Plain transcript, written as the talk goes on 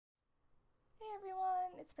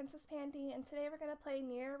everyone, it's Princess Pandy, and today we're going to play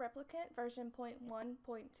NieR Replicant version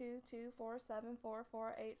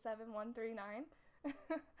 1.1.22474487139.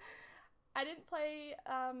 I didn't play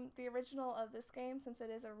the original of this game since it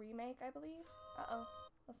is a remake, I believe.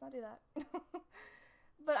 Let's not do that.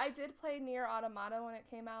 But I did play NieR Automata when it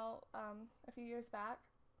came out a few years back.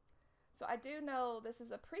 So I do know this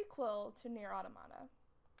is a prequel to NieR Automata.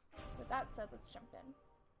 With that said, let's jump in.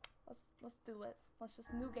 Let's do it. Let's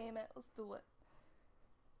just new game it. Let's do it.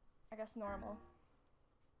 I guess normal.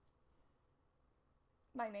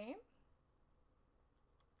 My name?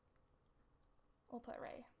 We'll put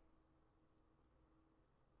Ray.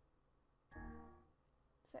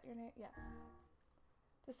 Set your name? Yes.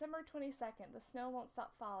 December 22nd. The snow won't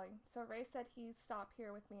stop falling, so Ray said he'd stop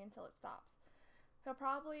here with me until it stops. He'll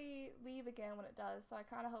probably leave again when it does, so I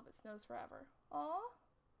kind of hope it snows forever. Aww.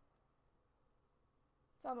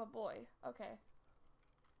 So I'm a boy. Okay.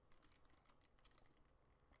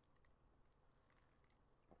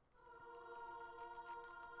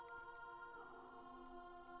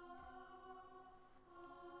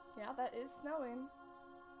 Yeah, that is snowing.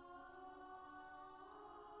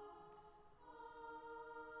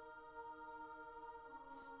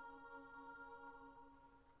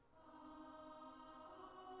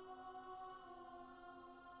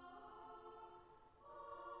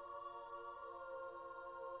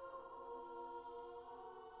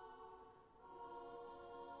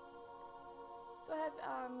 So I have,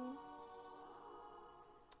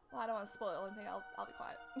 well, I don't want to spoil anything, I'll be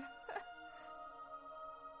quiet.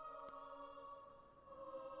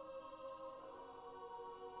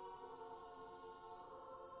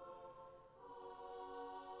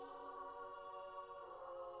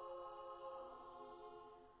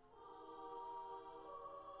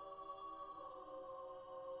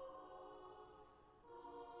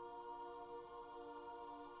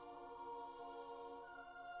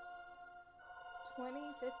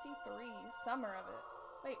 $20.53, summer of it.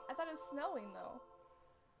 Wait, I thought it was snowing though.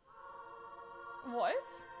 What?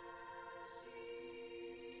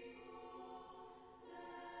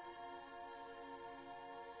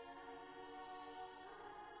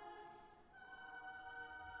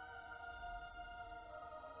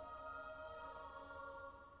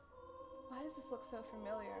 Why does this look so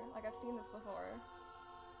familiar? Like I've seen this before.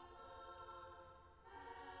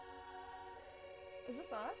 Is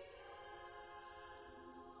this us?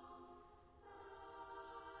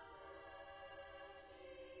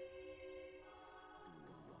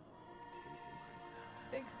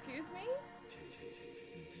 Excuse me?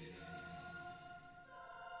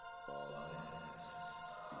 All I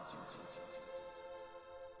ask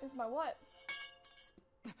is my what?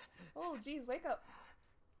 Oh, geez, wake up.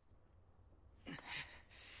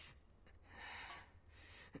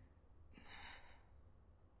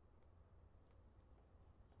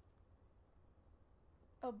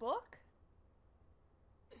 A book?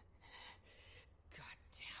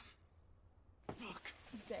 Goddamn book.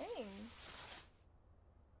 Dang.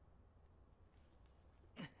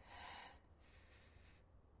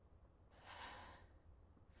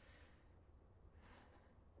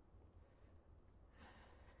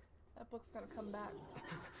 That book's gonna come back.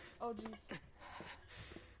 Oh, jeez.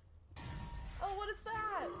 Oh, what is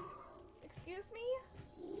that? Excuse me?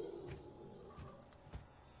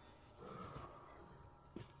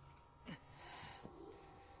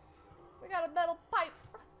 We got a metal pipe.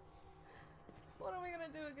 What are we gonna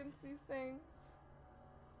do against these things?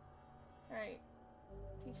 Alright.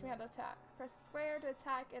 Teach me how to attack. Press square to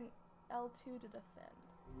attack and L2 to defend.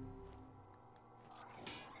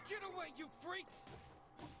 Get away, you freaks!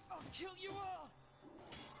 I'll kill you all!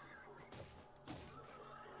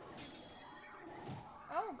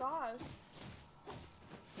 Oh gosh.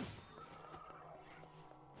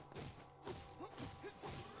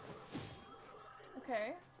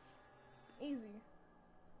 Okay. Easy.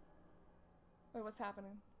 Wait, what's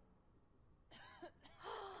happening?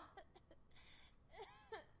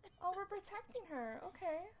 Oh, we're protecting her.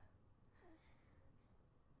 Okay.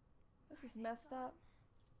 This is messed up.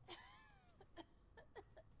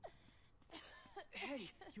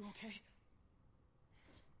 Hey, you okay?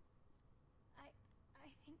 I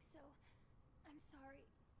think so. I'm sorry.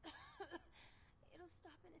 It'll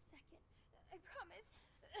stop in a second. I promise.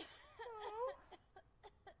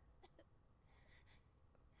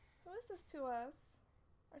 Who is this to us?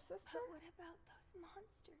 Our sister? But what about those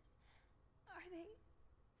monsters?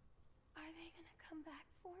 Are they gonna come back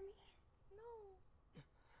for me? No.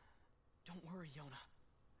 Don't worry, Yonah.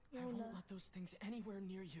 I Yonah. won't let those things anywhere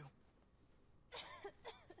near you.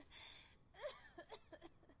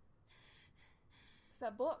 It's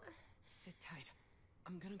that book. Sit tight.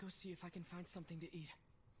 I'm gonna go see if I can find something to eat.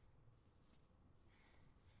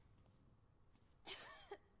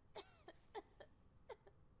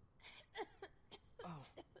 Oh,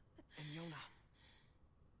 and Yonah.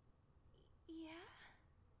 Yeah?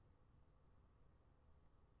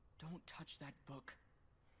 Don't touch that book.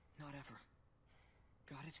 Not ever.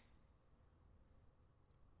 Got it?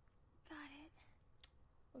 Got it.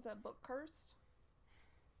 Was that book cursed?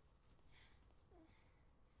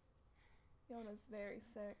 Yonah's very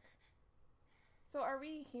sick. So are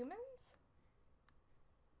we humans?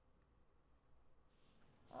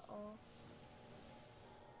 Uh-oh.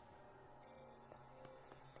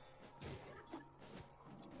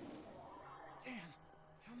 Damn,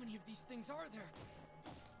 how many of these things are there?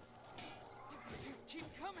 They just keep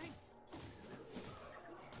coming.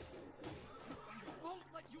 I won't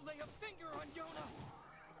let you lay a finger on Yonah.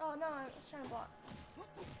 Oh no, I was trying to block.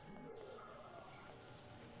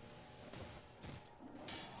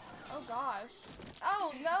 Oh gosh.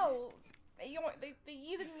 Oh no! They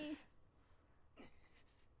yeeted me.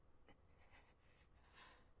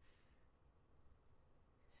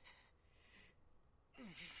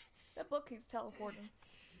 That book keeps teleporting.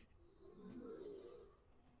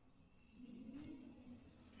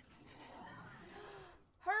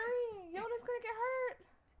 Hurry! Yonah's gonna get hurt!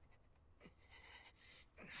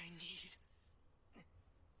 I need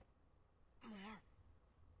more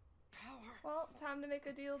power. Well, time to make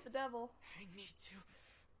a deal with the devil. I need to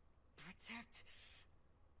protect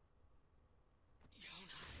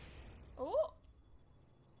Yonah. Oh!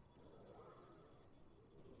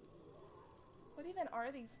 What even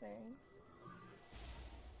are these things?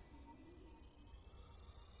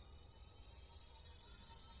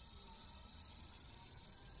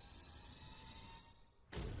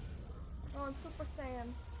 Oh, and Super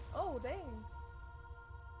Saiyan. Oh, dang.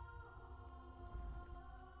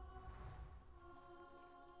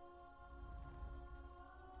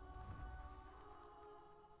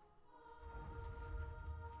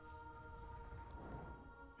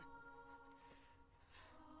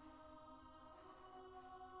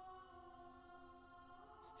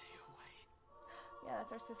 Stay away. Yeah,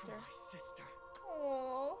 that's our sister. My sister.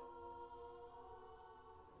 Aww.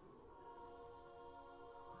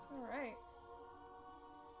 Alright.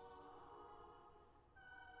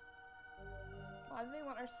 Why do they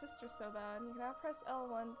want our sister so bad? You can now press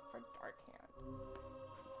L1 for Dark Hand.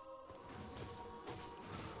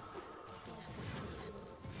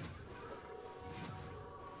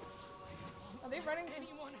 Are they running?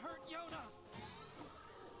 Anyone hurt Yonah?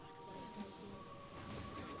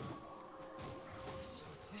 So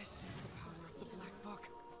this is the power of the Black Book.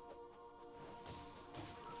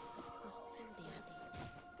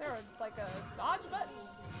 Is there like a dodge button?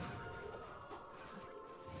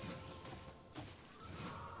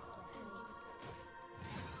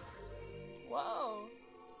 Whoa!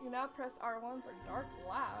 You now press R1 for Dark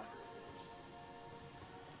Blast.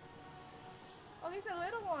 Oh, these are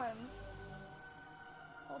little ones!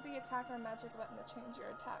 Hold the attack or magic button to change your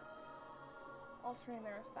attacks, altering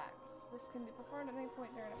their effects. This can be performed at any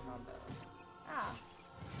point during a combo. Ah.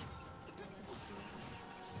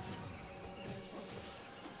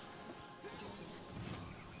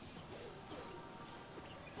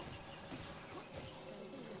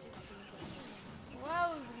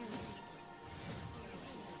 Wowzies.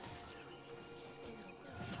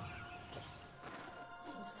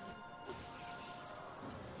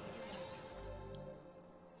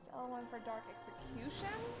 L1 for Dark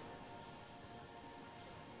Execution?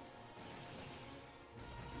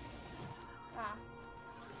 Ah.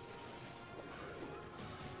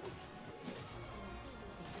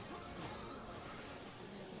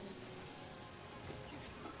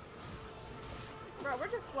 Bro, we're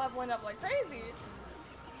just leveling up like crazy.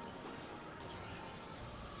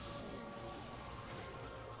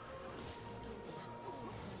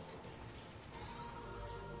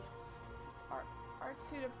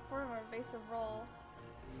 R2 to perform an evasive roll.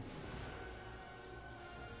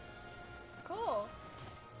 Cool.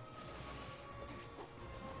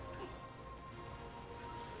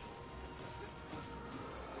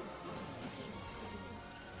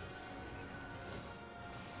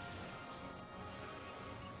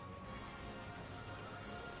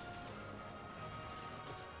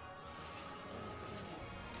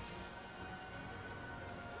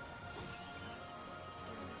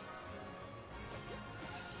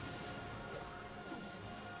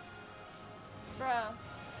 Bruh.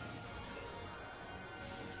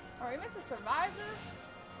 Are we meant to survive this?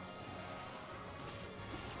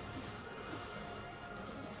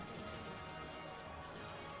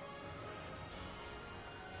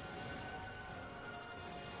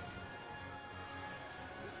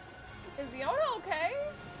 Is Yonah okay?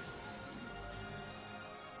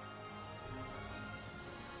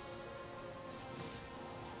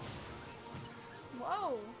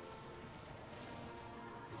 Whoa.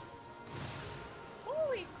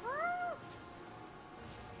 Holy crap!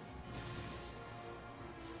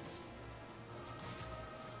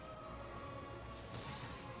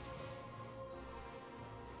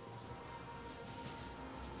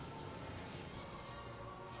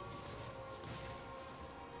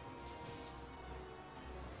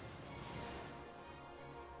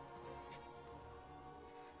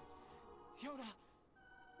 Yonah!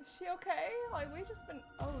 Is she okay? Like, we just been.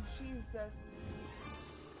 Oh, Jesus.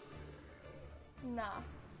 Nah.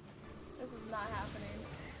 This is not happening.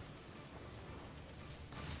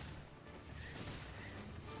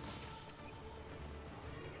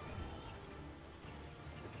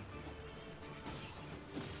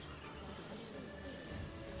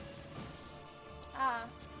 Ah.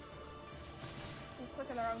 I was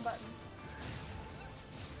clicking the wrong button.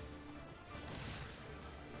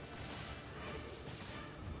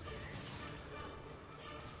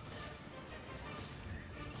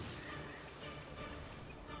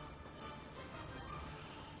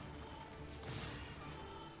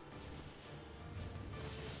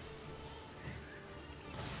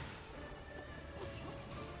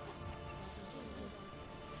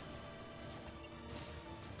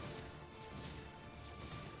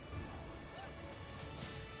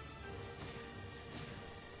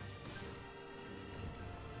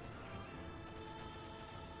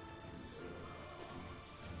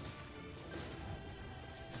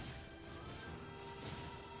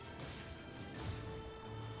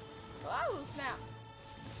 Oh, snap.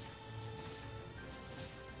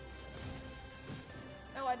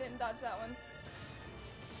 Oh, I didn't dodge that one.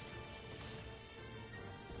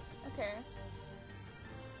 Okay.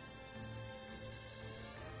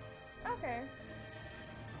 Okay.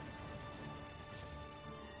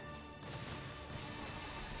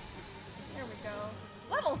 There we go.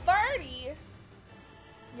 Level 30!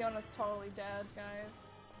 Yonah's totally dead, guys.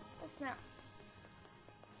 Oh, snap.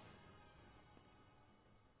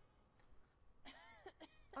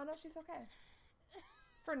 Oh no, she's okay.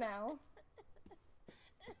 For now.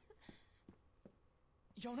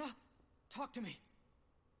 Yonah, talk to me.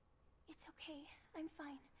 It's okay. I'm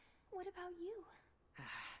fine. What about you?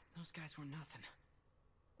 Those guys were nothing.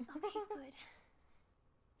 Okay, good.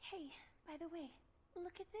 Hey, by the way,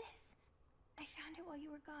 look at this. I found it while you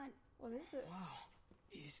were gone. What is it? Wow.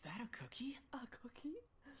 Is that a cookie? A cookie?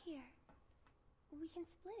 Here. We can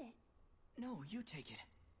split it. No, you take it.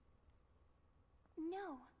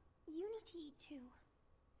 No. You need to eat too.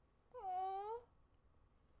 Aww.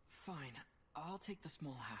 Fine. I'll take the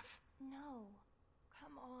small half. No.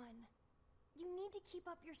 Come on. You need to keep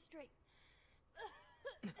up your straight.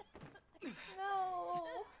 No.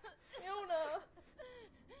 Yonah.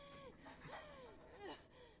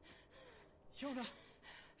 Yonah!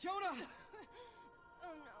 Yonah!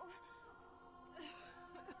 Oh no.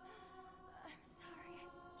 I'm sorry, I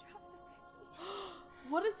dropped the cookie.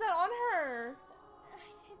 What is that on her? I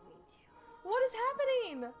didn't mean to. What is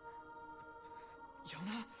happening?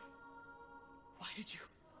 Yonah? Why did you...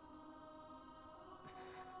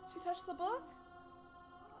 She touched the book?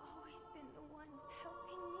 Always been the one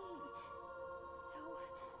helping me. So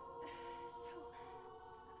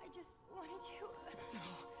I just wanted to... No.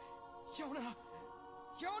 Yonah!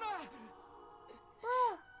 Yonah!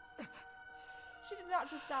 Bruh. She did not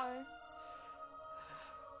just die.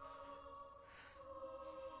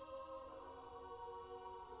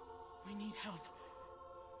 We need help.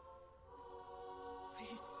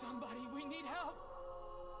 Please, somebody, we need help!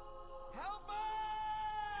 Help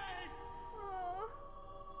us! Aw.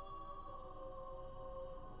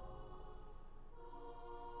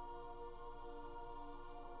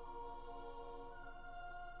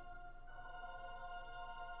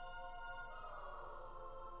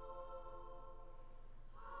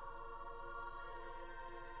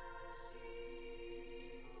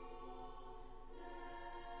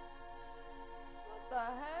 What the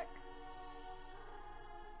heck?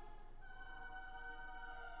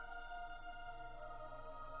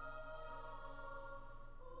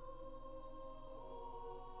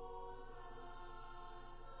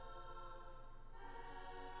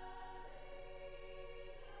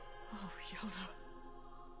 Oh, Yonah.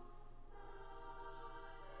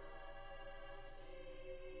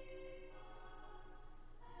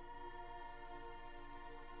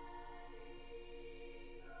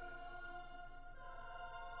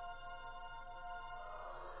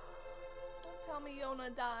 Don't tell me Yonah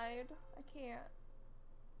died. I can't.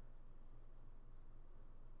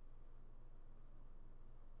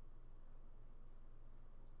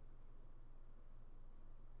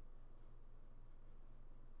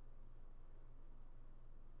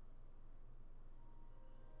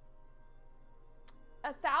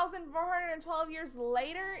 2,412 years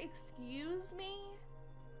later? Excuse me?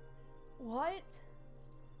 What?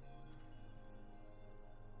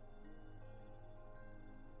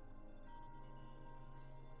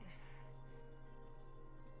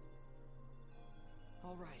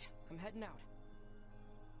 All right, I'm heading out.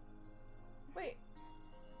 Wait,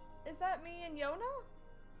 is that me and Yonah?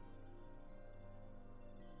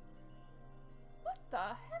 What the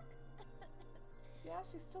heck? Yeah,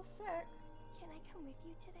 she's still sick. Can I come with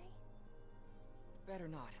you today? Better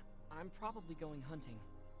not. I'm probably going hunting.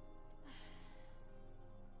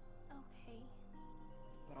 Okay.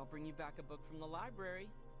 But I'll bring you back a book from the library,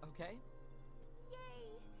 okay?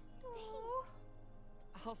 Yay! Aw.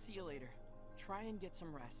 Thanks. I'll see you later. Try and get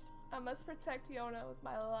some rest. I must protect Yonah with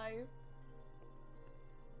my life.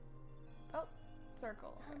 Oh,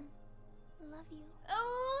 circle. Okay. Love you.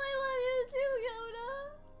 Oh, I love you too,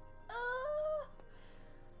 Yonah. Oh.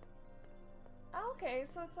 Okay,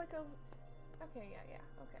 so it's like a... Okay, yeah,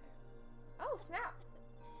 okay. Oh, snap.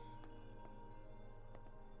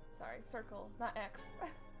 Sorry, circle, not X.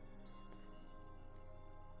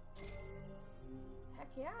 Heck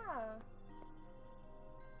yeah.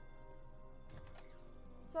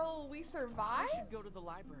 So we survived? We should go to the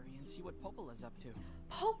library and see what Popola's up to.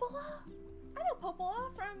 Popola? I know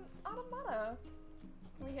Popola from Automata.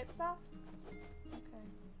 Can we hit stuff? Okay.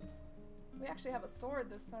 We actually have a sword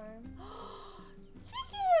this time.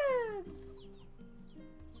 Chickens!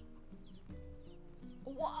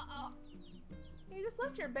 Wow. You just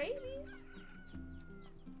left your babies?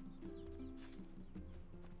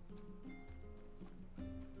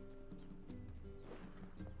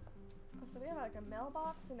 Oh, so we have like a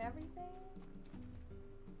mailbox and everything?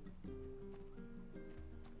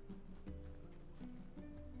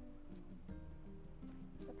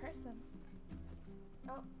 It's a person.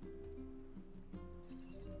 Oh.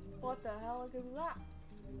 What the hell is that?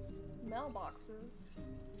 Mailboxes.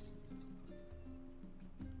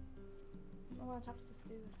 I want to talk to this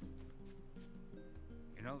dude.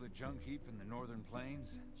 You know the junk heap in the northern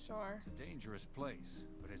plains? Sure. It's a dangerous place,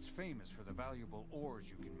 but it's famous for the valuable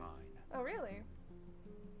ores you can mine. Oh, really?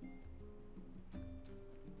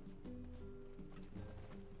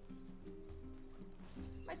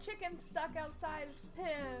 My chicken's stuck outside its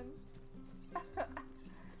pen.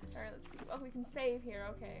 Alright, let's see. Oh, we can save here.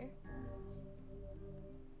 Okay.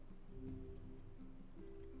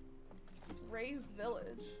 Ray's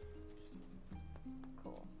village.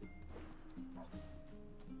 Cool.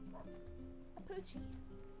 A poochie.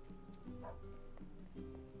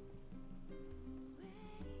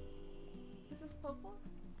 Is this Popola?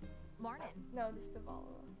 Morning. No, this is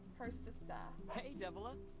Devala. Her sister. Hey,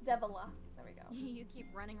 Devila. Devila. There we go. You keep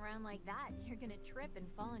running around like that, you're gonna trip and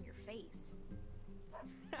fall on your face.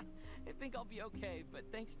 I think I'll be okay, but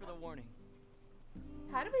thanks for the warning.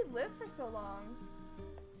 How did we live for so long?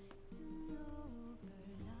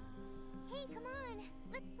 Hey, come on.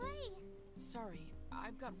 Let's play. Sorry,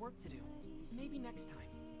 I've got work to do. Maybe next time.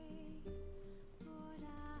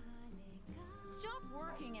 Stop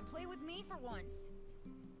working and play with me for once.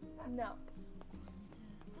 No.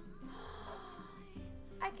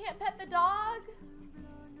 I can't pet the dog.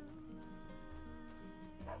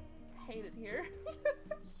 Hate it here.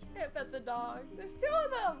 Can't pet the dog. There's two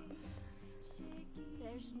of them.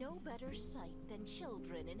 There's no better sight than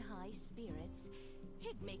children in high spirits.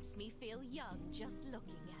 It makes me feel young just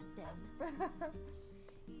looking at them.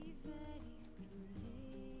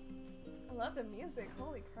 I love the music.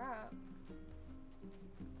 Holy crap.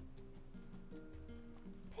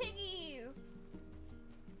 Piggies.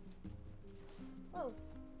 Whoa.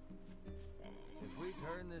 If we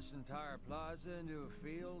turn this entire plaza into a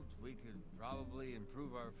field, we could probably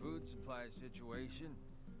improve our food supply situation.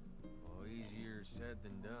 Well, easier said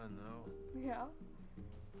than done, though. Yeah.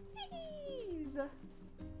 Piggies.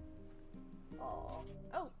 Oh.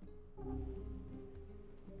 Oh.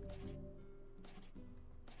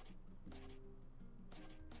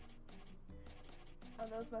 Oh,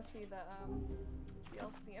 those must be the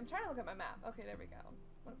DLC. I'm trying to look at my map. Okay, there we go.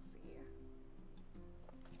 Let's see.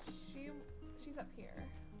 She's up here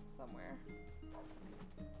somewhere.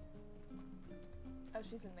 Oh,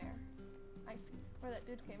 she's in there. I see where that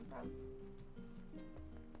dude came from.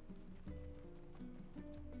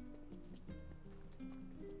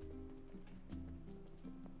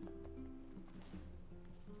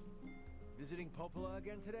 Visiting Popola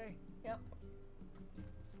again today? Yep.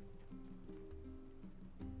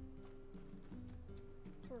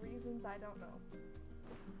 For reasons I don't know.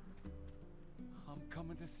 I'm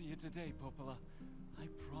coming to see you today, Popola. I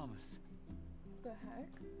promise. The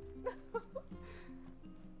heck?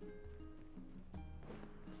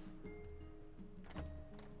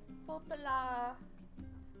 Popala.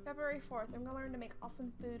 February 4th. I'm gonna learn to make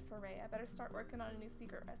awesome food for Ray. I better start working on a new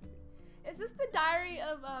secret recipe. Is this the diary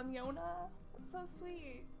of Yonah? That's so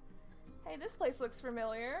sweet. Hey, this place looks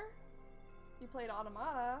familiar. You played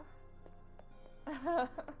Automata.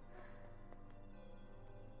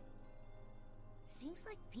 Seems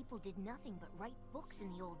like people did nothing but write books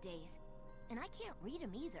in the old days. And I can't read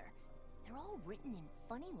them either. They're all written in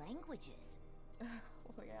funny languages.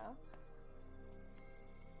 Oh, yeah.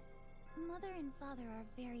 Mother and father are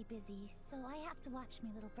very busy, so I have to watch my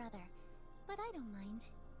little brother. But I don't mind.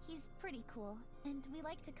 He's pretty cool, and we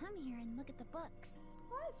like to come here and look at the books.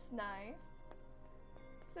 That's nice.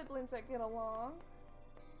 Siblings that get along.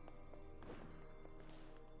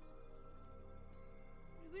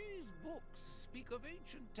 These books speak of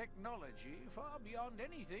ancient technology far beyond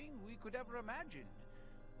anything we could ever imagine.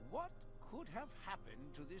 What could have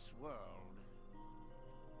happened to this world?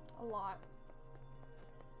 A lot.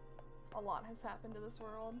 A lot has happened to this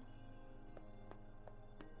world.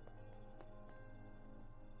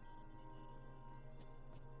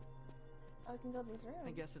 Oh, we can go to these rooms.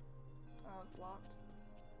 I guess it. Oh, it's locked.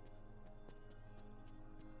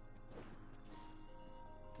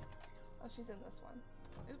 Oh, she's in this one.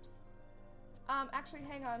 Oops. Actually,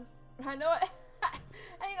 hang on. I know it.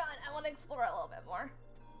 Hang on, I want to explore a little bit more.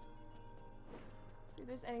 See if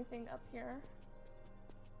there's anything up here.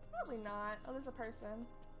 Probably not. Oh, there's a person.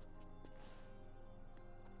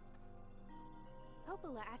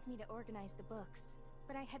 Popola asked me to organize the books,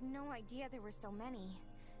 but I had no idea there were so many.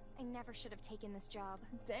 I never should have taken this job.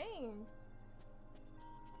 Dang.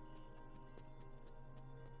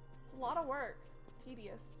 It's a lot of work.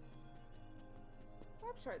 Tedious.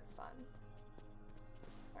 I'm sure it's fun.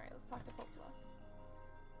 Alright, let's talk to Popola.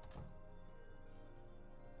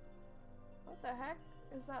 What the heck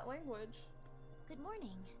is that language? Good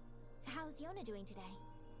morning. How's Yonah doing today?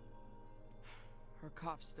 Her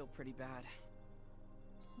cough's still pretty bad.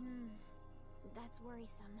 That's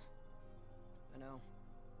worrisome. I know.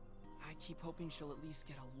 I keep hoping she'll at least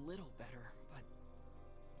get a little better, but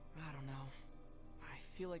I don't know. I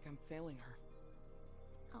feel like I'm failing her.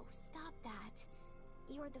 Oh, stop that.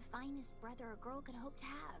 You're the finest brother a girl could hope to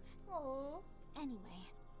have. Oh. Anyway,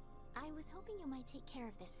 I was hoping you might take care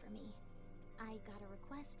of this for me. I got a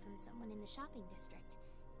request from someone in the shopping district.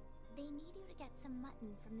 They need you to get some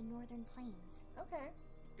mutton from the northern plains. Okay.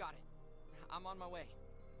 Got it. I'm on my way.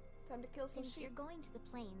 Time to kill some Since sheep. you're going to the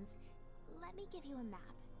plains, let me give you a map.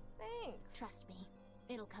 Thanks. Trust me,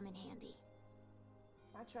 it'll come in handy.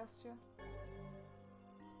 I trust you.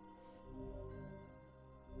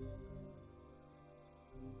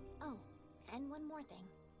 Oh, and one more thing.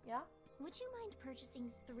 Yeah? Would you mind purchasing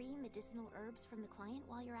 3 medicinal herbs from the client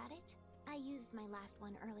while you're at it? I used my last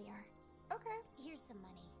one earlier. Okay. Here's some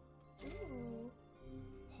money. Ooh.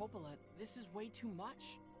 Popola, this is way too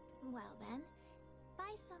much. Well then,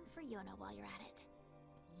 buy some for Yonah while you're at it.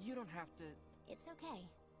 You don't have to. It's okay.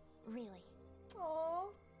 Really. Aw.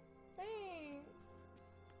 Thanks.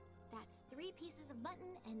 That's 3 pieces of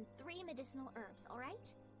mutton and 3 medicinal herbs,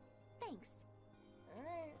 alright? Thanks.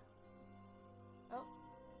 Alright. Oh.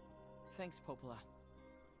 Thanks, Popola.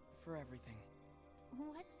 For everything.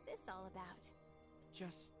 What's this all about?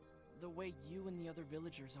 Just the way you and the other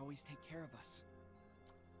villagers always take care of us.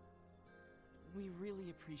 We really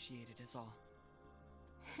appreciate it, is all.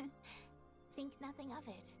 Think nothing of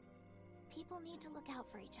it. People need to look out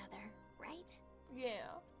for each other, right? Yeah.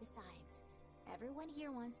 Besides, everyone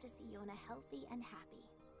here wants to see Yonah healthy and happy.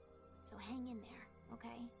 So hang in there,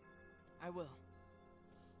 okay? I will.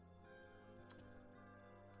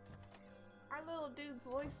 Our little dude's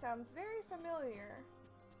voice sounds very familiar.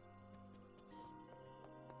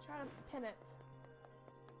 Trying to pin it.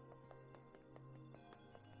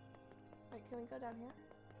 Wait, can we go down here?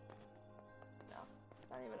 No, it's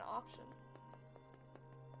not even an option.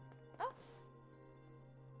 Oh,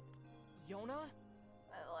 Yonah?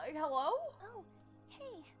 like, hello? Oh,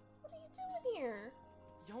 hey. What are you doing here?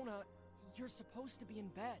 Yonah, you're supposed to be in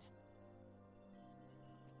bed.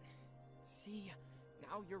 See,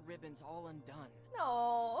 now your ribbon's all undone.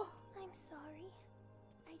 No. I'm sorry.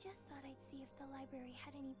 I just thought I'd see if the library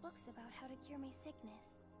had any books about how to cure my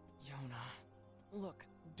sickness. Yonah, look,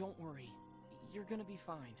 don't worry. You're gonna be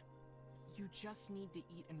fine. You just need to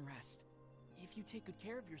eat and rest. If you take good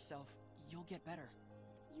care of yourself, you'll get better.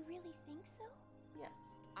 You really think so? Yes.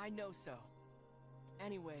 I know so.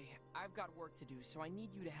 Anyway, I've got work to do, so I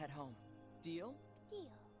need you to head home. Deal? Deal.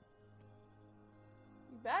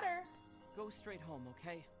 You better. Go straight home,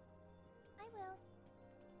 okay? I will.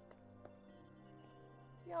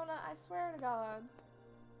 Yonah, I swear to God.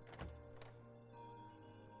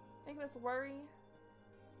 Making us worry.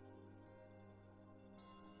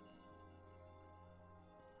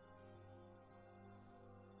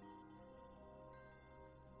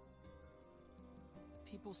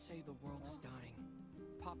 People say the world is dying.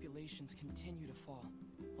 Populations continue to fall,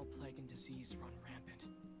 while plague and disease run rampant.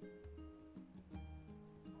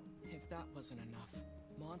 If that wasn't enough,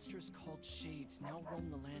 monsters called Shades now roam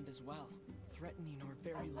the land as well, threatening our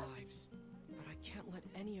very lives. But I can't let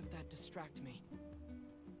any of that distract me.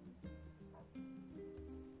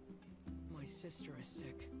 My sister is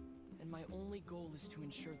sick, and my only goal is to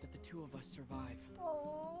ensure that the two of us survive.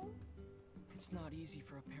 Oh. It's not easy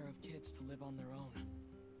for a pair of kids to live on their own.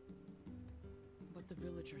 But the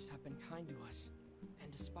villagers have been kind to us,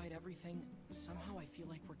 and despite everything, somehow I feel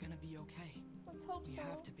like we're gonna be okay. Let's hope We so.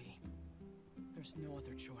 have to be. There's no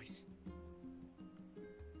other choice.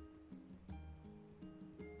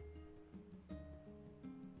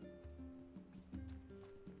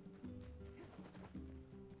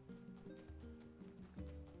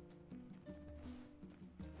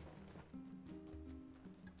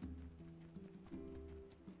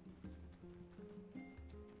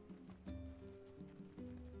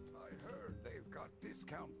 I heard they've got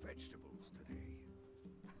discount vegetables today.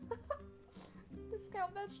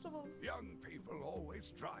 Discount vegetables. Young people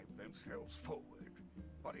always drive themselves forward,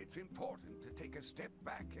 but it's important to take a step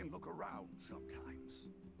back and look around sometimes.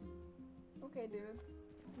 Okay, dude.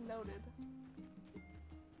 Noted.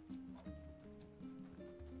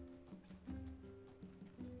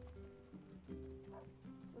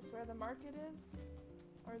 Is this where the market is?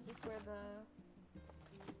 Or is this where the...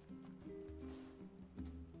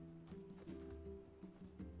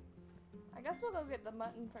 I guess we'll go get the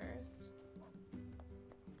mutton first.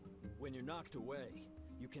 When you're knocked away,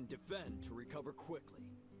 you can defend to recover quickly.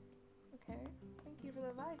 Okay, thank you for the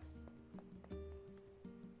advice.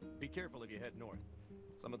 Be careful if you head north.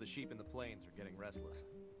 Some of the sheep in the plains are getting restless.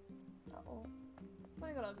 Uh-oh. What,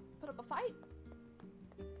 are you gonna put up a fight?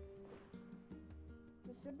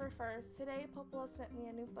 December 1st. Today, Popola sent me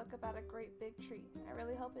a new book about a great big tree. I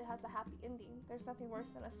really hope it has a happy ending. There's nothing worse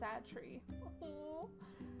than a sad tree.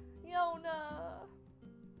 Yonah!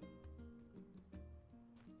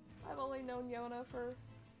 I've only known Yonah for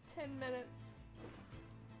 10 minutes.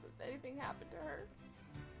 If anything happened to her.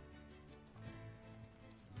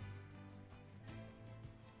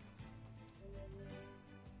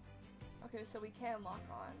 Okay, so we can lock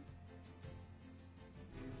on.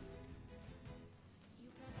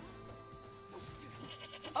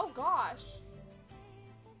 Oh gosh!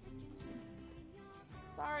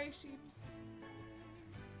 Sorry, sheeps.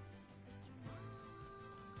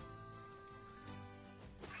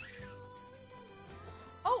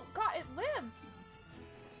 Oh god, it lived!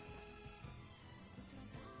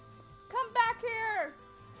 Come back here!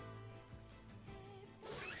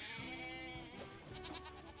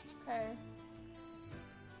 Okay.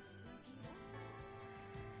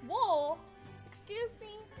 Wool? Excuse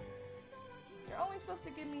me? You're only supposed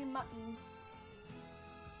to give me mutton.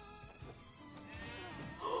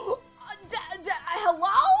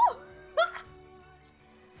 Hello?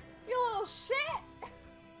 You little shit!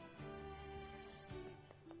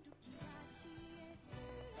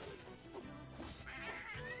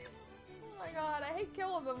 Oh my god, I hate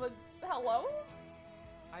killing them, but hello?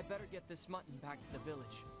 I better get this mutton back to the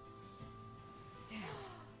village. Damn,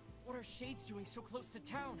 what are Shades doing so close to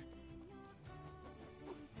town?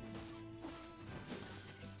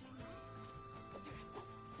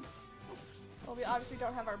 Well, we obviously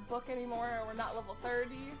don't have our book anymore, or we're not level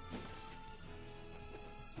 30.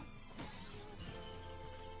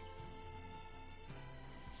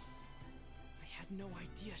 I had no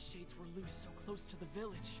idea Shades were loose so close to the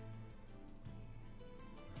village.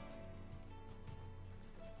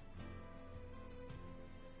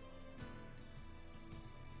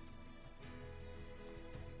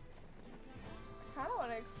 I kinda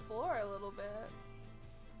wanna explore a little bit.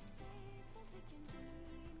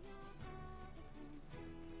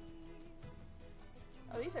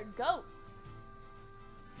 Oh, these are goats.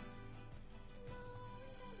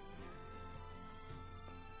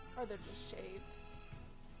 Or they're just shaved.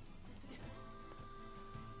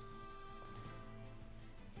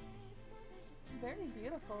 Very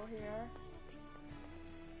beautiful here.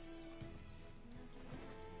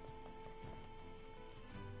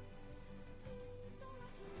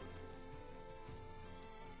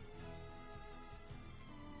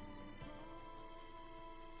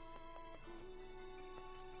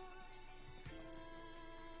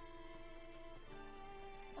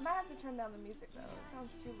 I might have to turn down the music though, it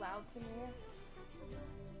sounds too loud to me.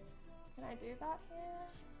 Can I do that here?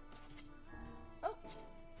 Oh!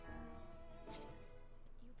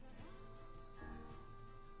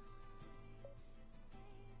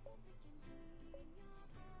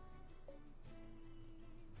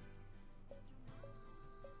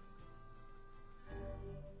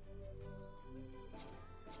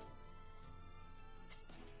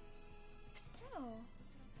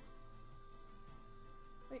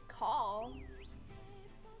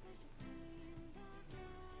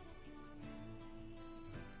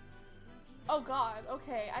 Oh god,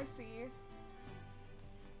 okay, I see.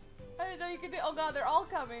 I didn't know you could do— oh god, they're all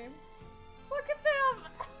coming. Look at them!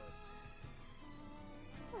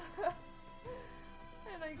 I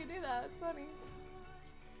didn't know you could do that, it's funny.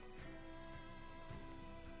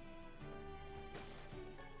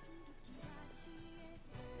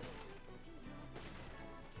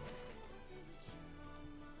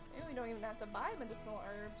 Maybe we don't even have to buy medicinal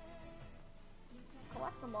herbs. Just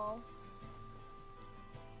collect them all.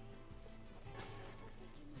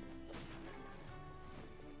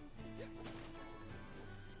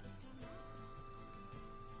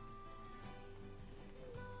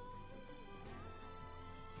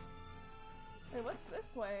 Wait, what's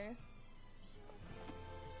this way?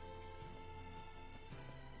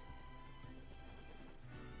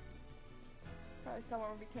 Probably somewhere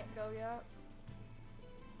we can't go yet.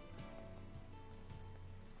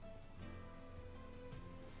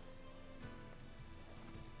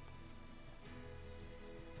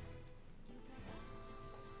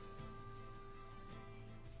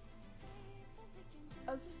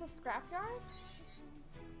 Oh, is this the scrapyard?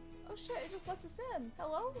 Oh shit, it just lets us in.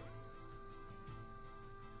 Hello?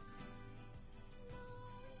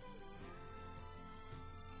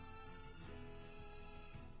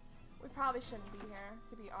 We probably shouldn't be here,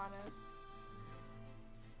 to be honest.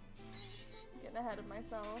 Getting ahead of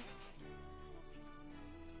myself.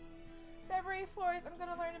 February 4th, I'm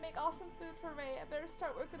gonna learn to make awesome food for Ray. I better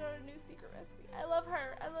start working on a new secret recipe. I love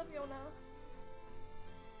her. I love Yonah.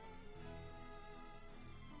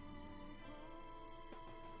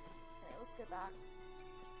 Alright, let's get back.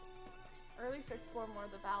 Or at least explore more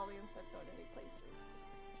of the valley instead of going to new places.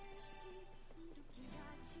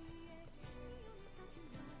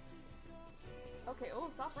 Okay, oh,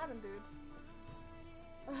 stop running, dude.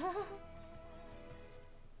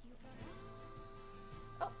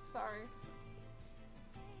 Oh, sorry.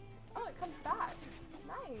 Oh, it comes back.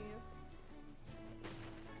 Nice.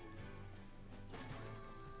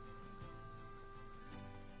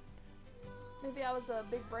 Maybe I was a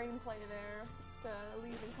big brain play there to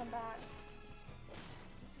leave and come back.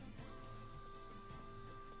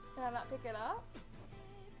 Can I not pick it up?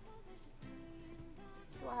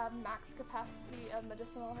 Do I have max capacity of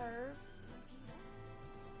medicinal herbs?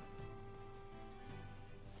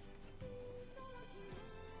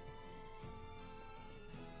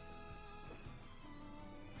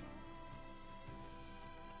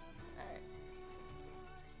 Alright.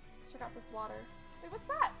 Let's check out this water. Wait, what's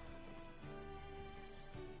that?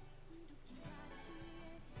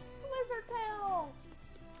 Lizard tail!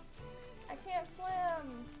 I can't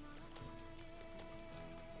swim!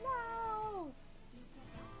 No!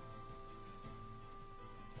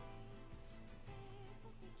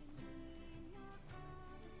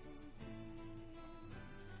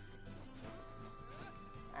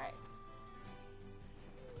 Alright.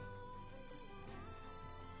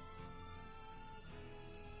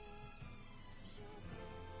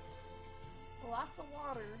 Lots of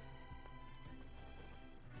water.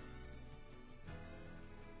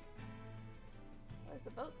 There's a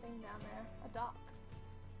boat thing down there. A dock.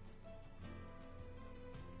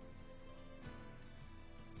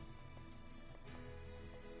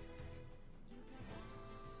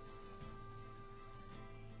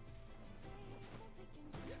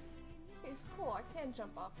 It's cool, I can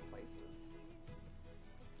jump off places.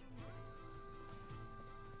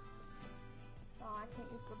 Oh, I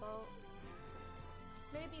can't use the boat.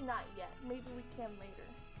 Maybe not yet. Maybe we can later.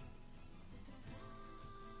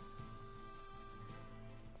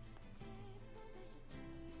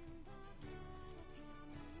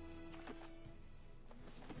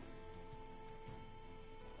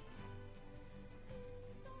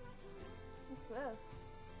 What's this?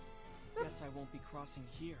 Guess I won't be crossing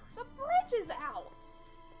here. The bridge is out!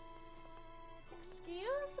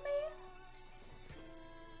 Excuse me?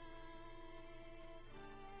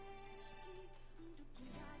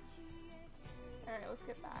 Alright, let's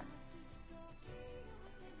get back.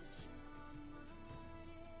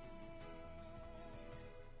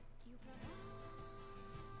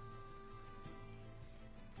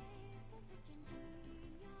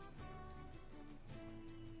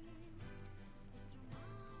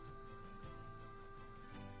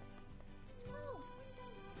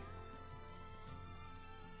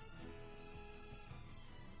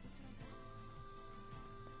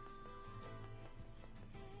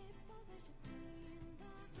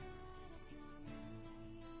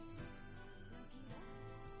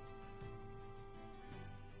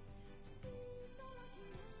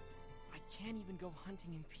 Can't even go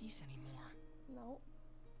hunting in peace anymore. Nope.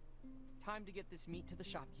 Time to get this meat to the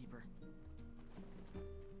shopkeeper.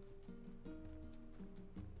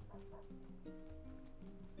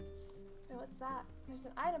 what's that? There's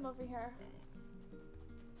an item over here.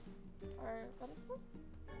 Or, what is this?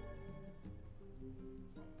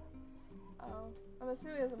 Oh, I'm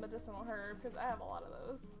assuming it's a medicinal herb because I have a lot of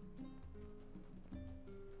those.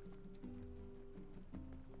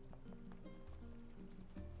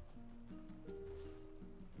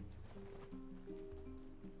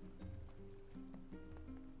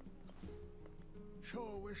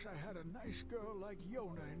 Sure wish I had a nice girl like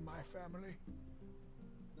Yonah in my family.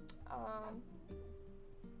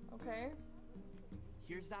 Okay.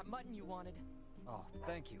 Here's that mutton you wanted. Oh,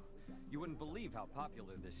 thank you. You wouldn't believe how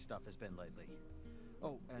popular this stuff has been lately.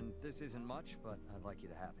 Oh, and this isn't much, but I'd like you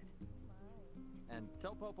to have it. And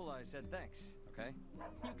tell Popola I said thanks, okay?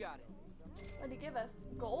 You got it. What do you give us?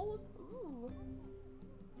 Gold? Ooh.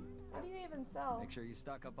 What do you even sell? Make sure you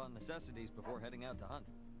stock up on necessities before heading out to hunt.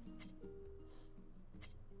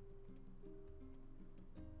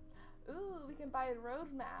 Ooh, we can buy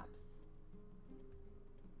road maps.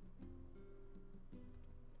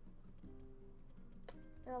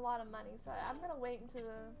 They're a lot of money, so I'm gonna wait until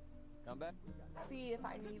Come back. see if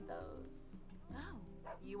I need those. Oh,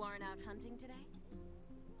 you aren't out hunting today?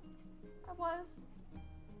 I was.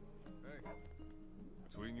 Hey,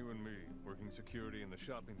 between you and me, working security in the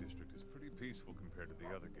shopping district is pretty peaceful compared to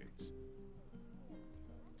the other gates.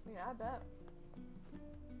 Yeah, I bet.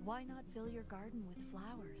 Why not fill your garden with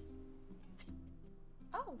flowers?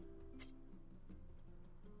 Oh.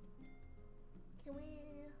 Can we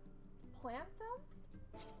plant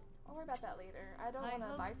them? I'll worry about that later. I don't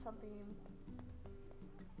want to buy something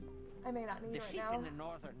I may not need right now. The sheep in the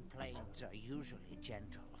northern plains are usually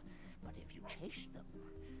gentle, but if you chase them,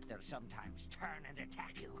 they'll sometimes turn and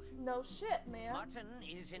attack you. No shit, man. Mutton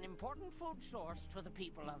is an important food source to the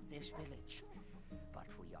people of this village, but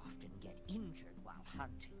we often get injured while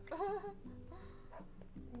hunting.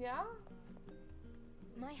 Yeah?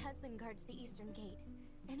 My husband guards the eastern gate,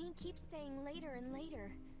 and he keeps staying later and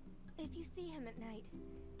later. If you see him at night,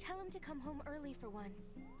 tell him to come home early for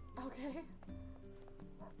once. Okay.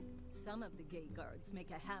 Some of the gate guards make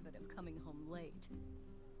a habit of coming home late.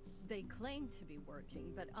 They claim to be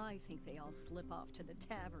working, but I think they all slip off to the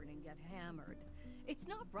tavern and get hammered. It's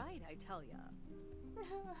not right, I tell ya.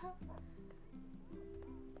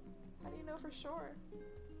 How do you know for sure?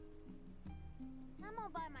 I'm all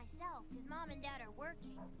by myself because Mom and Dad are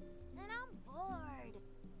working, and I'm bored.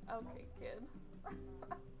 Okay, kid.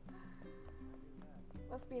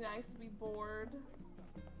 Must be nice to be bored.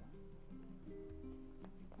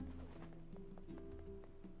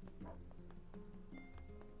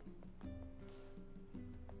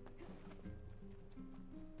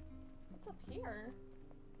 What's up here?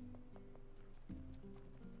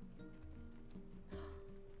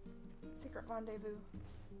 Secret rendezvous.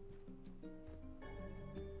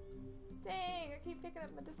 Dang, I keep picking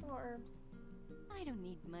up medicinal herbs. I don't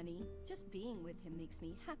need money. Just being with him makes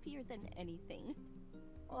me happier than anything.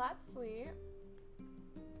 Well, that's sweet.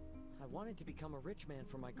 I wanted to become a rich man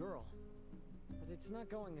for my girl, but it's not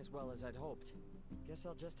going as well as I'd hoped. Guess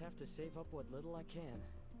I'll just have to save up what little I can.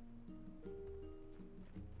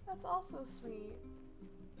 That's also sweet.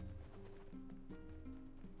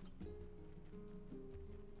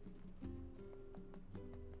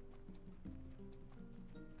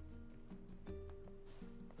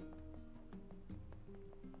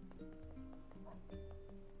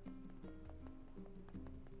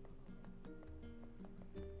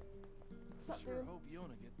 Sure hope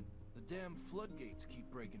Yonah get... The damn floodgates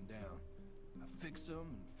keep breaking down. I fix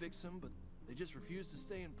them, but they just refuse to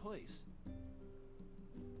stay in place.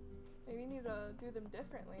 Maybe you need to do them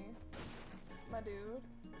differently, my dude.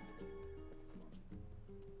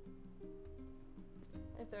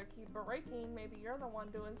 If they keep breaking, maybe you're the one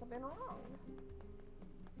doing something wrong.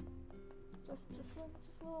 Just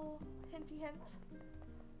a little hinty hint.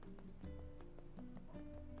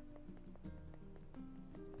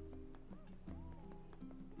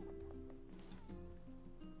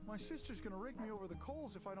 My sister's gonna rake me over the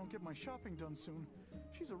coals if I don't get my shopping done soon.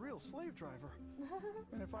 She's a real slave driver.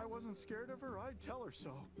 And if I wasn't scared of her, I'd tell her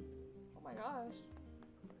so. Oh my gosh.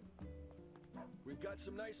 We've got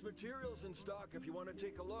some nice materials in stock if you want to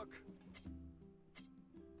take a look.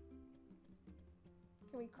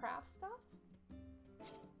 Can we craft stuff?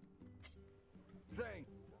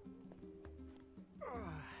 Thanks.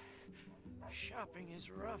 Shopping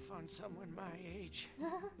is rough on someone my age.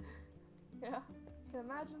 Yeah, can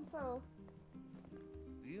imagine so.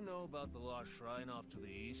 Do you know about the Lost Shrine off to the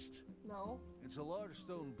east? No. It's a large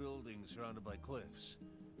stone building surrounded by cliffs.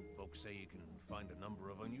 Folks say you can find a number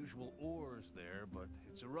of unusual ores there, but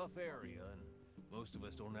it's a rough area, and most of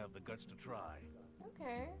us don't have the guts to try.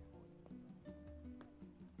 Okay.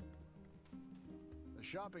 The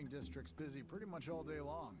shopping district's busy pretty much all day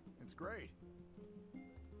long. It's great.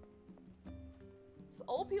 Just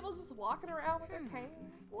old people just walking around with their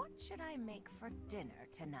canes. What should I make for dinner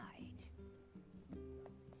tonight?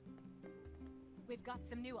 We've got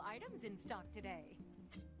some new items in stock today.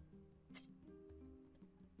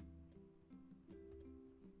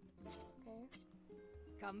 Okay.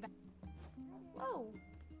 Come back. Whoa.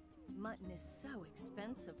 Mutton is so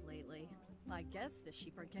expensive lately. I guess the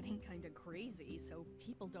sheep are getting kind of crazy, so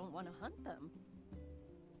people don't want to hunt them.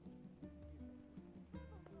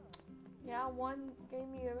 Yeah, one gave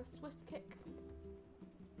me a swift kick.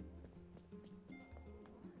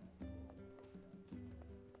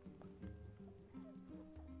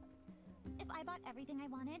 If I bought everything I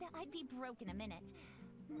wanted, I'd be broke in a minute.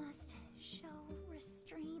 Must show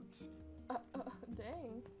restraint.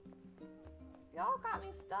 Dang. Y'all got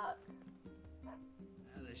me stuck.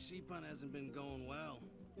 The sheep hunt hasn't been going well.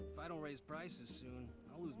 If I don't raise prices soon,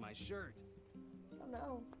 I'll lose my shirt. Oh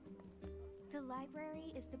no. The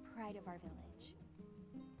library is the pride of our village.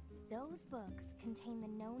 Those books contain the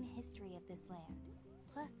known history of this land,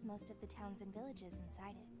 plus most of the towns and villages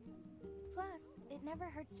inside it. Plus, it never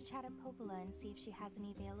hurts to chat up Popola and see if she has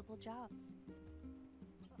any available jobs.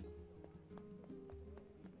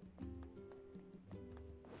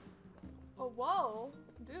 Oh, whoa.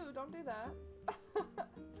 Dude, don't do that.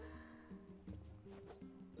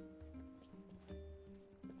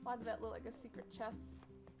 Why did that look like a secret chest?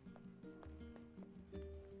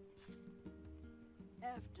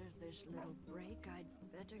 After this little break, I'd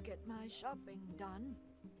better get my shopping done.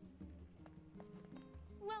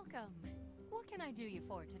 Welcome. What can I do you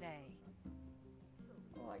for today?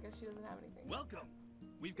 Oh, I guess she doesn't have anything. Welcome!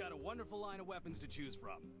 We've got a wonderful line of weapons to choose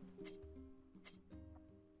from.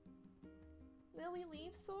 Lily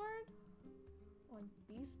Leaf Sword? Oh, and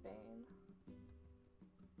Beastbane.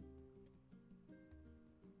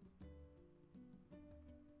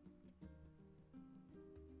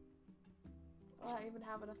 Oh, I even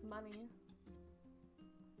have enough money.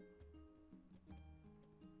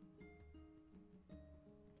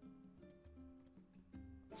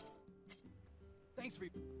 Thanks for...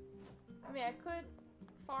 I mean, I could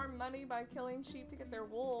farm money by killing sheep to get their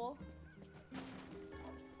wool.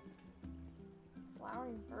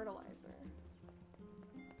 Flowering fertilizer.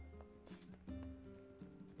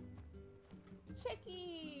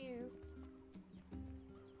 Chickies!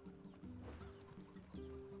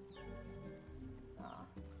 Aw.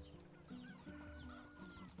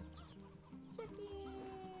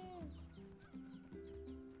 Chickies!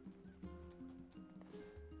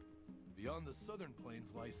 Beyond the southern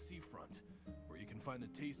plains lies Seafront, where you can find the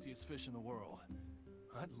tastiest fish in the world.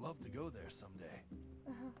 I'd love to go there someday.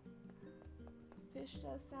 Fish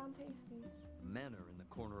does sound tasty. Manor in the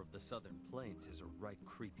corner of the southern plains is a right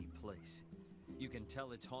creepy place. You can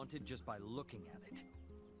tell it's haunted just by looking at it.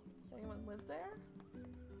 Does anyone live there?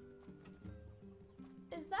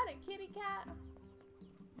 Is that a kitty cat?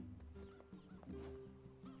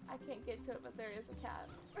 I can't get to it, but there is a cat.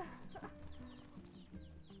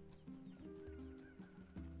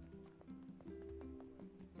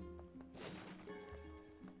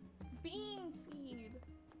 Bean seed!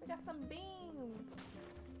 We got some beans!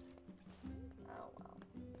 Oh well.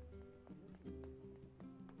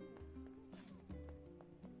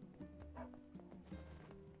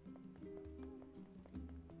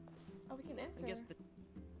 Oh, we can enter. I guess the...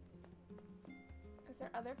 Is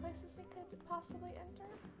there other places we could possibly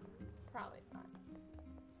enter? Probably not.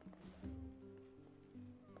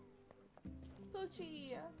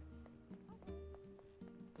 Poochie!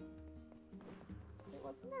 Wait,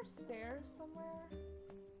 wasn't there stairs somewhere?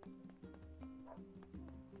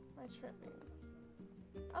 Am I tripping?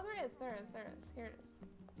 Oh, there is. Here it is.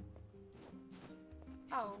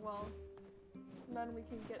 Oh, well. None we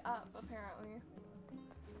can get up, apparently.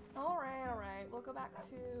 Alright. We'll go back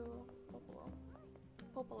to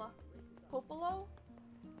Popola. Popolo?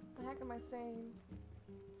 The heck am I saying?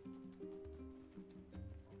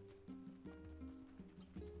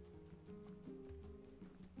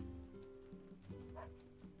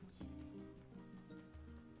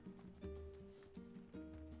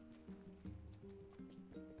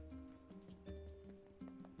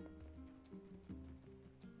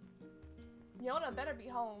 Yonah better be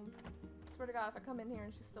home. Swear to God, if I come in here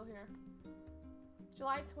and she's still here.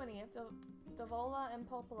 July 20th, Devola and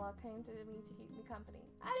Popola came to me to keep me company.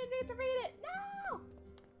 I didn't need to read it! No!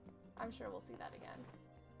 I'm sure we'll see that again.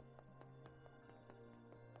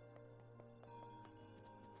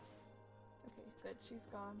 Okay, good. She's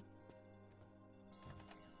gone.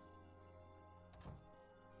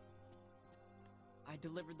 I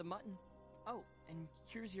delivered the mutton. Oh, and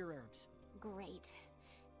here's your herbs. Great.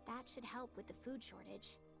 That should help with the food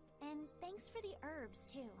shortage. And thanks for the herbs,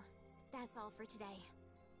 too. That's all for today.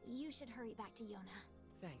 You should hurry back to Yonah.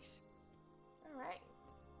 Thanks. Alright.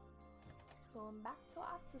 Going back to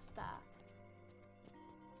our sister.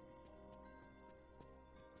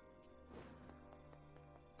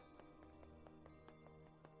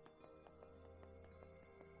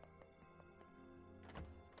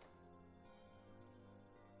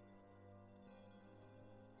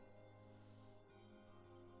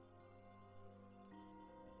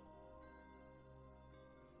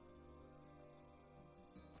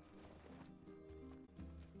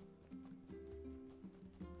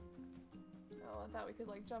 Oh, I thought we could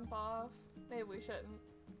like jump off. Maybe we shouldn't.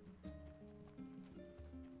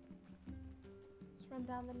 Just run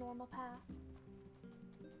down the normal path.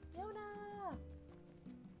 Yonah!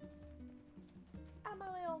 Out of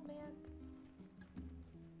my way, old man.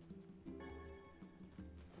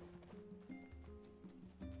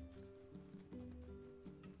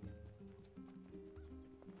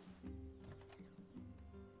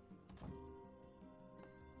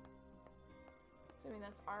 Assuming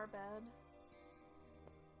that's our bed.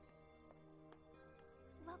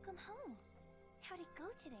 Welcome home. How'd it go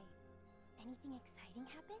today? Anything exciting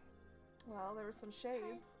happen? Well, there were some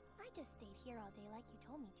shades. 'Cause I just stayed here all day like you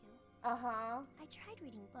told me to. Uh-huh. I tried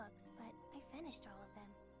reading books, but I finished all of them.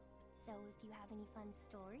 So if you have any fun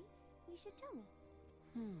stories, you should tell me.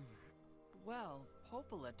 Well,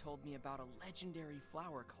 Popola told me about a legendary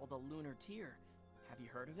flower called a lunar tear. Have you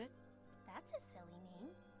heard of it? That's a silly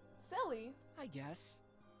name. Silly? I guess.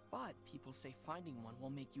 But people say finding one will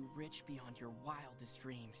make you rich beyond your wildest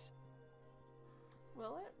dreams.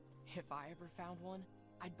 Will it? If I ever found one,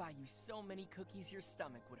 I'd buy you so many cookies your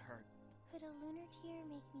stomach would hurt. Could a lunar tear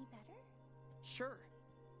make me better? Sure.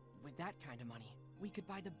 With that kind of money, we could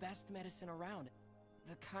buy the best medicine around.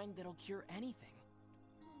 The kind that'll cure anything.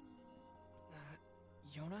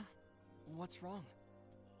 Yonah? What's wrong?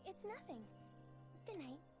 It's nothing. Good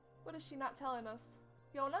night. What is she not telling us?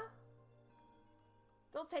 Yonah?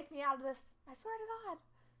 Don't take me out of this. I swear to God.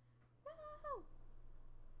 No.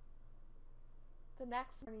 The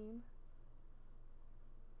next morning.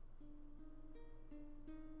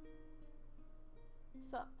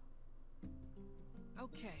 Sup?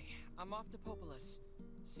 Okay, I'm off to Popolis.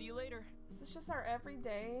 See you later. Is this just our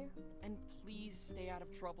everyday? And please stay out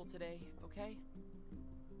of trouble today, okay?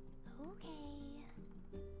 Okay.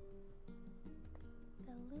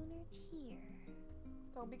 The lunar tear.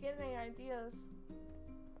 Don't be getting any ideas.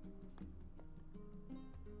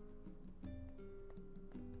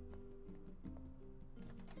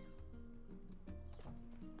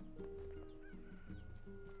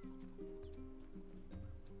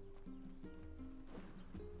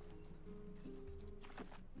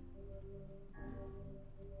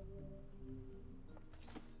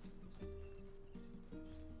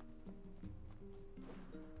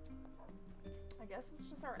 I guess it's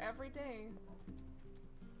just our everyday.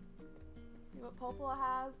 See what Popola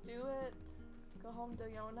has, do it. Go home to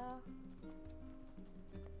Yonah.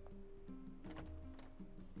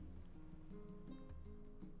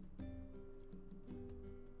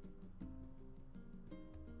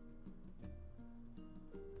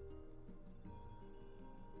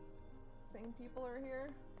 Same people are here.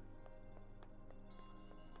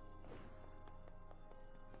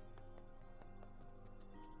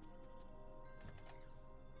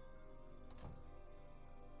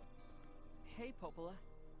 Hey, Popola.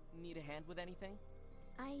 Need a hand with anything?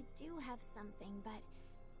 I do have something, but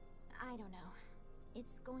I don't know.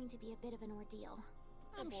 It's going to be a bit of an ordeal.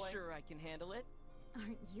 I'm sure I can handle it.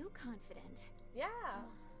 Aren't you confident? Yeah.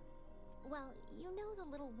 Well, you know the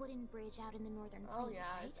little wooden bridge out in the northern plains, Oh yeah,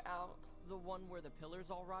 right? it's out. The one where the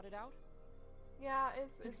pillars all rotted out? Yeah,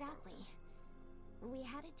 it's exactly. We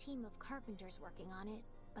had a team of carpenters working on it,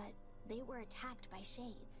 but they were attacked by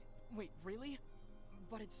shades. Wait, really?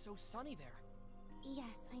 But it's so sunny there.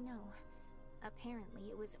 Yes, I know. Apparently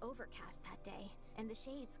it was overcast that day, and the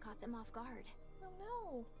shades caught them off guard. Oh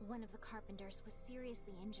no! One of the carpenters was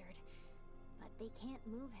seriously injured, but they can't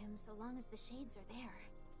move him so long as the shades are there.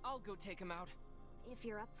 I'll go take him out. If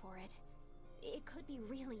you're up for it. It could be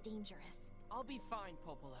really dangerous. I'll be fine,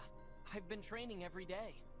 Popola. I've been training every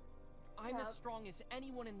day. I'm as strong as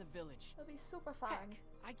anyone in the village. It'll be super fun. Heck,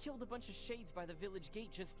 I killed a bunch of shades by the village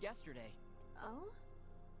gate just yesterday. Oh?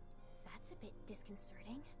 That's a bit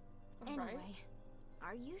disconcerting. Right? Anyway,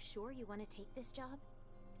 are you sure you want to take this job?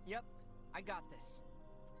 Yep, I got this.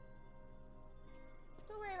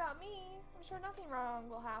 Don't worry about me. I'm sure nothing wrong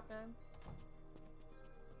will happen.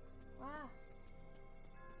 Wow.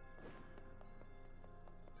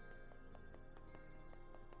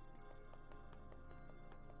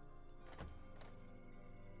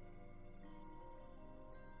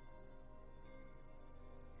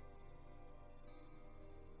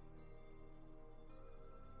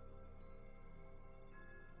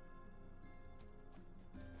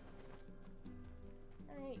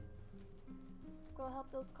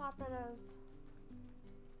 happeners.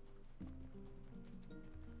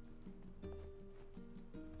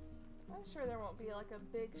 I'm sure there won't be like a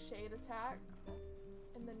big shade attack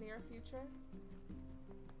in the near future.